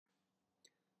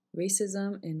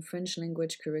Racism in French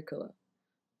language curricula.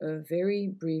 A very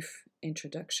brief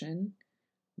introduction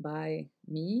by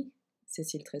me,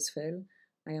 Cécile Tresfels.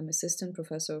 I am assistant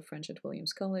professor of French at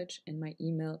Williams College, and my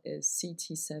email is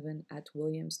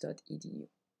ct7@williams.edu.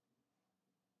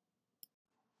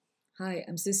 Hi,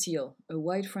 I'm Cécile, a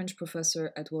white French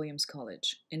professor at Williams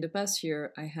College. In the past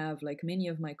year, I have, like many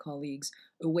of my colleagues,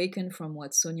 awakened from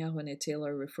what Sonia Renee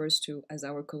Taylor refers to as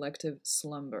our collective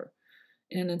slumber.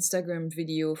 In an Instagram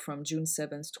video from June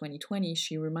 7th, 2020,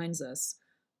 she reminds us,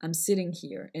 I'm sitting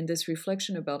here in this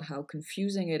reflection about how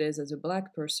confusing it is as a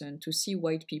black person to see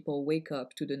white people wake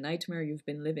up to the nightmare you've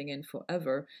been living in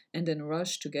forever and then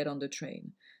rush to get on the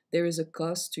train. There is a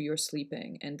cost to your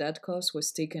sleeping, and that cost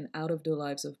was taken out of the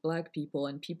lives of black people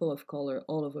and people of color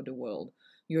all over the world.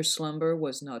 Your slumber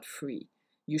was not free.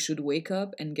 You should wake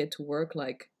up and get to work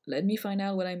like, let me find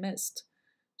out what I missed.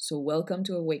 So, welcome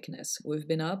to Awakeness. We've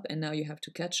been up and now you have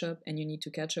to catch up, and you need to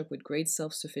catch up with great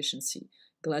self sufficiency.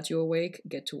 Glad you're awake,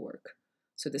 get to work.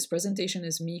 So, this presentation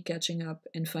is me catching up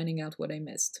and finding out what I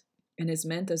missed, and is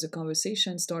meant as a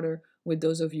conversation starter with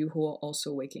those of you who are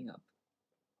also waking up.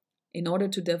 In order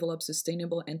to develop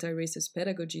sustainable anti-racist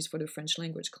pedagogies for the French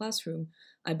language classroom,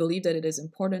 I believe that it is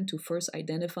important to first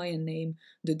identify and name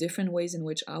the different ways in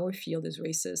which our field is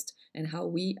racist and how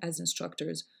we, as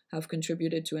instructors, have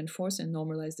contributed to enforce and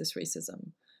normalize this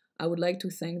racism. I would like to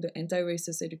thank the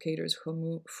anti-racist educators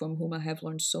from whom I have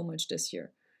learned so much this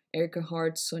year. Erica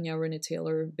Hart, Sonia Renee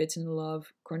Taylor, Bettina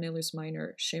Love, Cornelius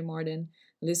Miner, Shay Martin,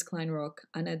 Liz Kleinrock,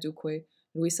 Anna Duque,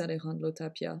 Luisa Alejandro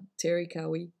Tapia, Terry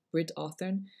Cowie, Britt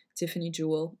Authern, Tiffany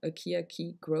Jewell, Akia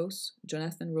Key Gross,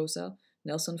 Jonathan Rosa,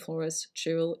 Nelson Flores,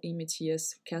 Cheryl E.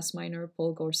 Matias, Cass Miner,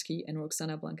 Paul Gorski, and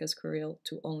Roxana Blancas Curiel,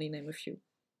 to only name a few.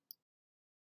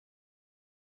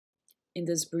 In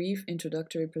this brief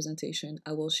introductory presentation,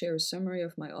 I will share a summary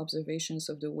of my observations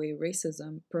of the way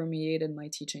racism permeated my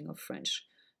teaching of French.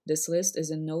 This list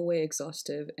is in no way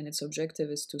exhaustive, and its objective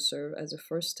is to serve as a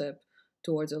first step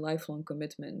towards a lifelong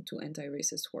commitment to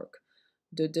anti-racist work.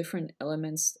 The different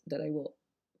elements that I will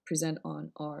present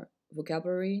on are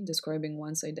vocabulary describing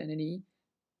one's identity,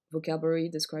 vocabulary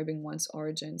describing one's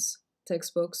origins,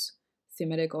 textbooks,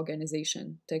 thematic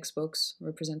organization, textbooks,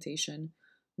 representation,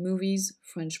 movies,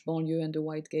 French banlieue and the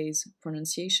white gaze,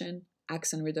 pronunciation,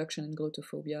 accent reduction and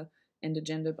glottophobia, and the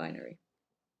gender binary.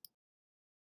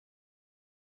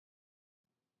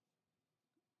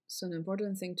 So an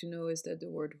important thing to know is that the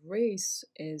word race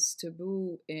is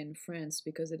taboo in France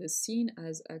because it is seen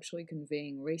as actually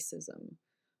conveying racism.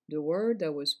 The word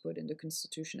that was put in the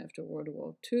Constitution after World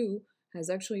War II has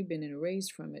actually been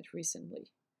erased from it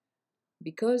recently.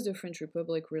 Because the French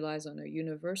Republic relies on a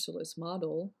universalist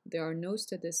model, there are no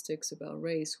statistics about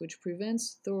race, which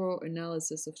prevents thorough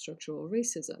analysis of structural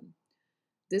racism.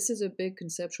 This is a big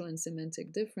conceptual and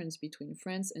semantic difference between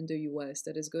France and the US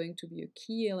that is going to be a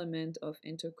key element of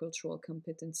intercultural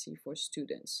competency for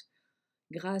students.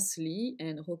 Grace Lee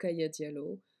and Rokhaya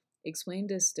Diallo explain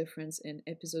this difference in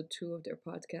episode 2 of their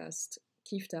podcast,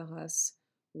 Kif Taras,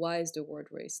 Why is the Word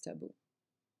Race Taboo?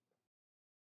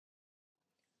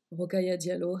 Rokhaya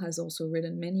Diallo has also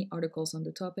written many articles on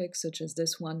the topic, such as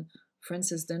this one,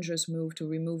 France's Dangerous Move to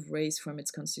Remove Race from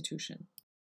its Constitution.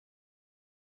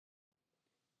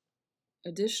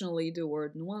 Additionally, the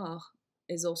word noir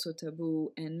is also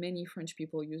taboo, and many French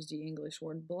people use the English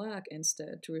word black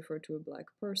instead to refer to a black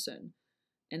person.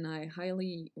 And I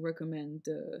highly recommend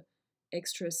the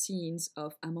extra scenes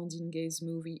of Amandine Gay's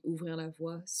movie Ouvrir la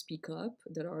Voix, Speak Up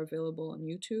that are available on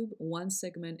YouTube. One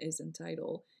segment is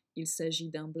entitled Il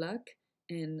s'agit d'un black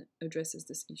and addresses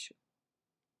this issue.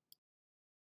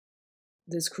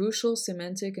 This crucial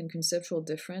semantic and conceptual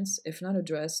difference, if not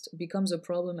addressed, becomes a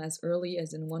problem as early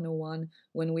as in 101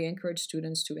 when we encourage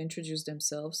students to introduce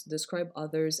themselves, describe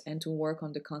others, and to work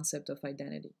on the concept of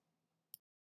identity.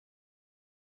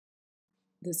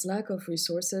 This lack of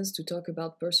resources to talk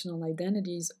about personal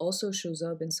identities also shows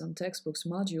up in some textbooks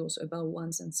modules about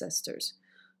one's ancestors.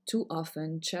 Too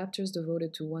often, chapters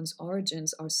devoted to one's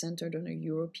origins are centered on a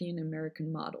European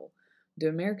American model. The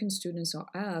American students are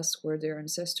asked where their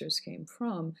ancestors came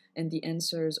from, and the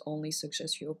answers only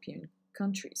suggest European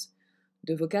countries.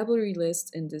 The vocabulary lists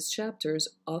in these chapters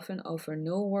often offer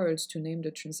no words to name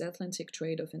the transatlantic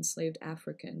trade of enslaved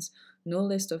Africans, no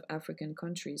list of African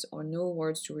countries, or no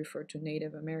words to refer to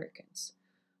Native Americans.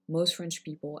 Most French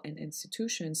people and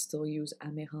institutions still use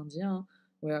Amérindien,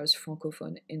 whereas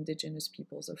Francophone indigenous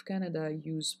peoples of Canada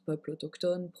use Peuple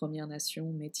autochtone, Première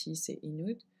Nation, Métis, et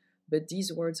Inuit, but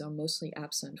these words are mostly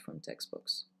absent from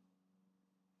textbooks.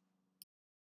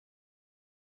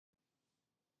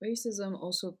 Racism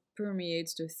also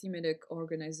permeates the thematic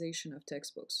organization of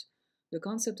textbooks. The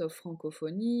concept of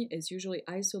francophonie is usually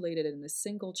isolated in a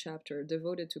single chapter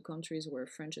devoted to countries where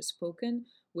French is spoken,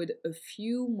 with a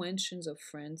few mentions of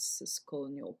France's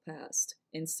colonial past,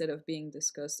 instead of being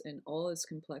discussed in all its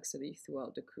complexity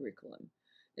throughout the curriculum.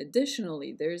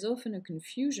 Additionally, there is often a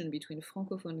confusion between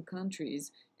francophone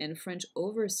countries and French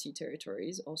overseas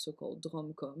territories, also called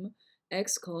Dromcom,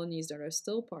 ex-colonies that are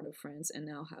still part of France and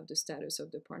now have the status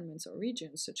of departments or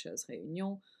regions, such as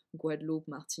Réunion, Guadeloupe,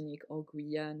 Martinique, or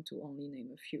Guyane, to only name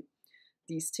a few.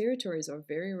 These territories are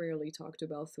very rarely talked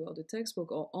about throughout the textbook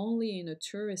or only in a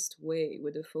tourist way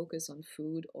with a focus on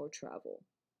food or travel.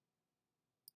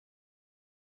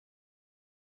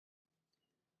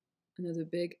 Another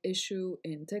big issue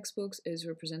in textbooks is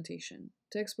representation.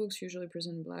 Textbooks usually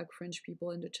present Black French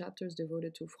people in the chapters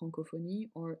devoted to francophonie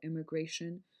or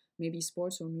immigration, maybe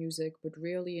sports or music, but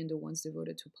rarely in the ones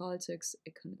devoted to politics,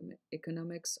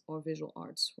 economics, or visual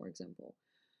arts, for example.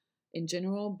 In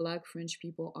general, Black French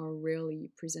people are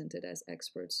rarely presented as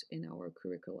experts in our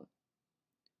curricula.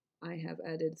 I have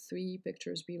added 3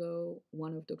 pictures below,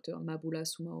 one of Dr. Maboula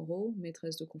Soumaoro,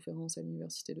 maîtresse de conférence à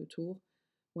l'Université de Tours,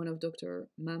 one of Dr.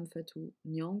 Mamfatou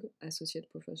Nyang, Associate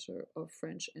Professor of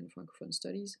French and Francophone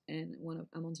Studies, and one of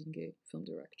Amandine Gay, Film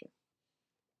Director.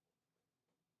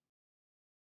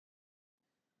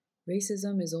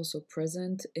 Racism is also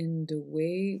present in the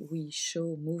way we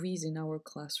show movies in our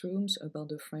classrooms about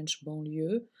the French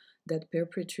banlieue that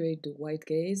perpetuate the white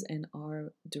gaze and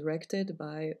are directed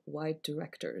by white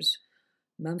directors.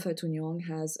 Mamfatou Nyang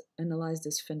has analyzed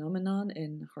this phenomenon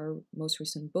in her most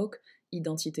recent book,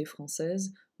 Identité française,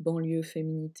 Banlieue,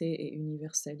 Féminité et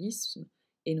Universalisme,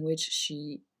 in which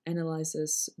she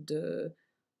analyzes the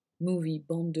movie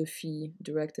Bande de Filles,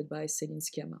 directed by Céline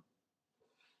Sciamma.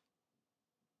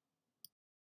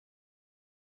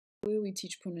 The way we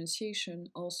teach pronunciation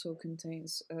also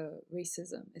contains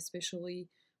racism, especially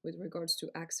with regards to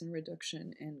accent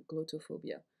reduction and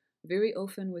glottophobia. Very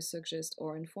often we suggest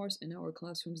or enforce in our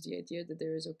classrooms the idea that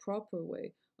there is a proper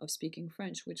way of speaking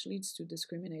French, which leads to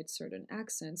discriminate certain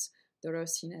accents that are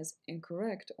seen as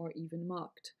incorrect or even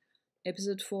mocked.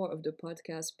 Episode 4 of the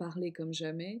podcast Parler comme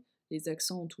jamais, les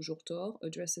accents ont toujours tort,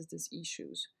 addresses these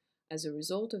issues. As a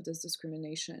result of this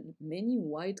discrimination, many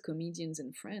white comedians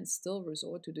in France still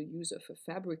resort to the use of a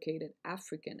fabricated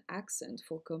African accent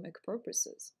for comic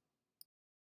purposes.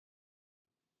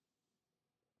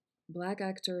 Black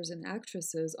actors and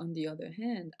actresses, on the other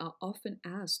hand, are often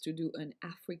asked to do an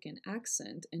African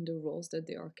accent in the roles that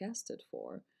they are casted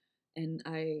for. And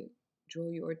I draw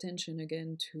your attention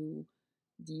again to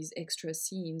these extra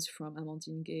scenes from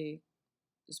Amandine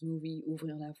Gay's movie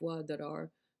Ouvrir la Voie that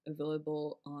are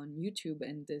available on YouTube,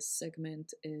 and this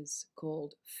segment is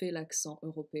called Fais l'accent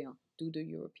européen, do the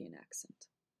European accent.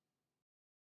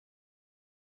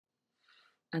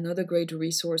 Another great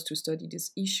resource to study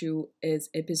this issue is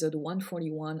episode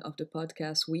 141 of the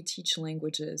podcast We Teach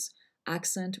Languages,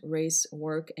 Accent, Race,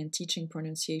 Work, and Teaching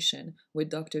Pronunciation with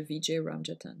Dr. Vijay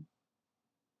Ramjatan.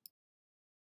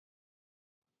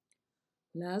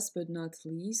 Last but not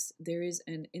least, there is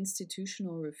an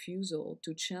institutional refusal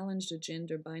to challenge the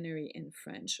gender binary in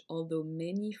French, although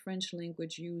many French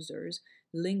language users,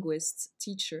 linguists,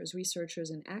 teachers,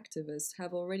 researchers, and activists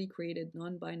have already created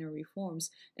non-binary forms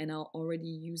and are already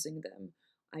using them.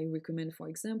 I recommend, for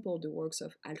example, the works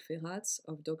of Alferats,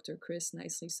 of Dr. Chris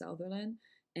Nicely Sutherland,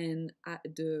 and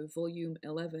the volume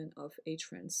 11 of H.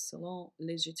 France Salon,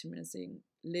 Legitimizing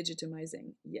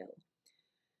Yell.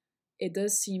 It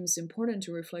does seem important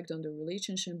to reflect on the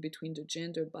relationship between the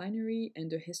gender binary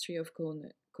and the history of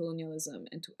colonialism,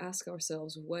 and to ask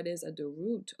ourselves what is at the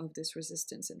root of this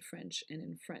resistance in French and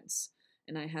in France.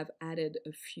 And I have added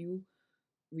a few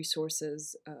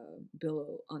resources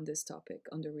below on this topic,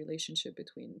 on the relationship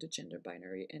between the gender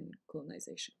binary and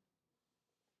colonization.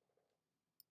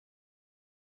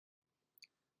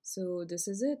 So this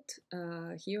is it.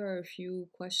 Here are a few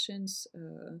questions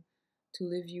to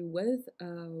leave you with.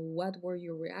 What were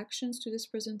your reactions to this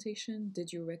presentation?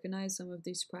 Did you recognize some of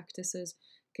these practices?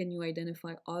 Can you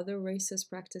identify other racist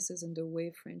practices in the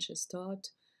way French is taught?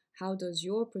 How does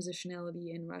your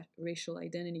positionality and racial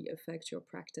identity affect your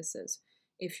practices?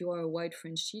 If you are a white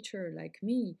French teacher like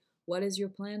me, what is your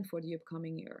plan for the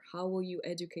upcoming year? How will you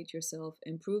educate yourself,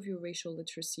 improve your racial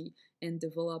literacy, and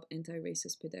develop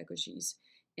anti-racist pedagogies?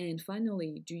 And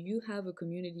finally, do you have a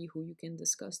community who you can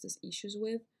discuss these issues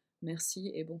with?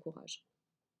 Merci et bon courage.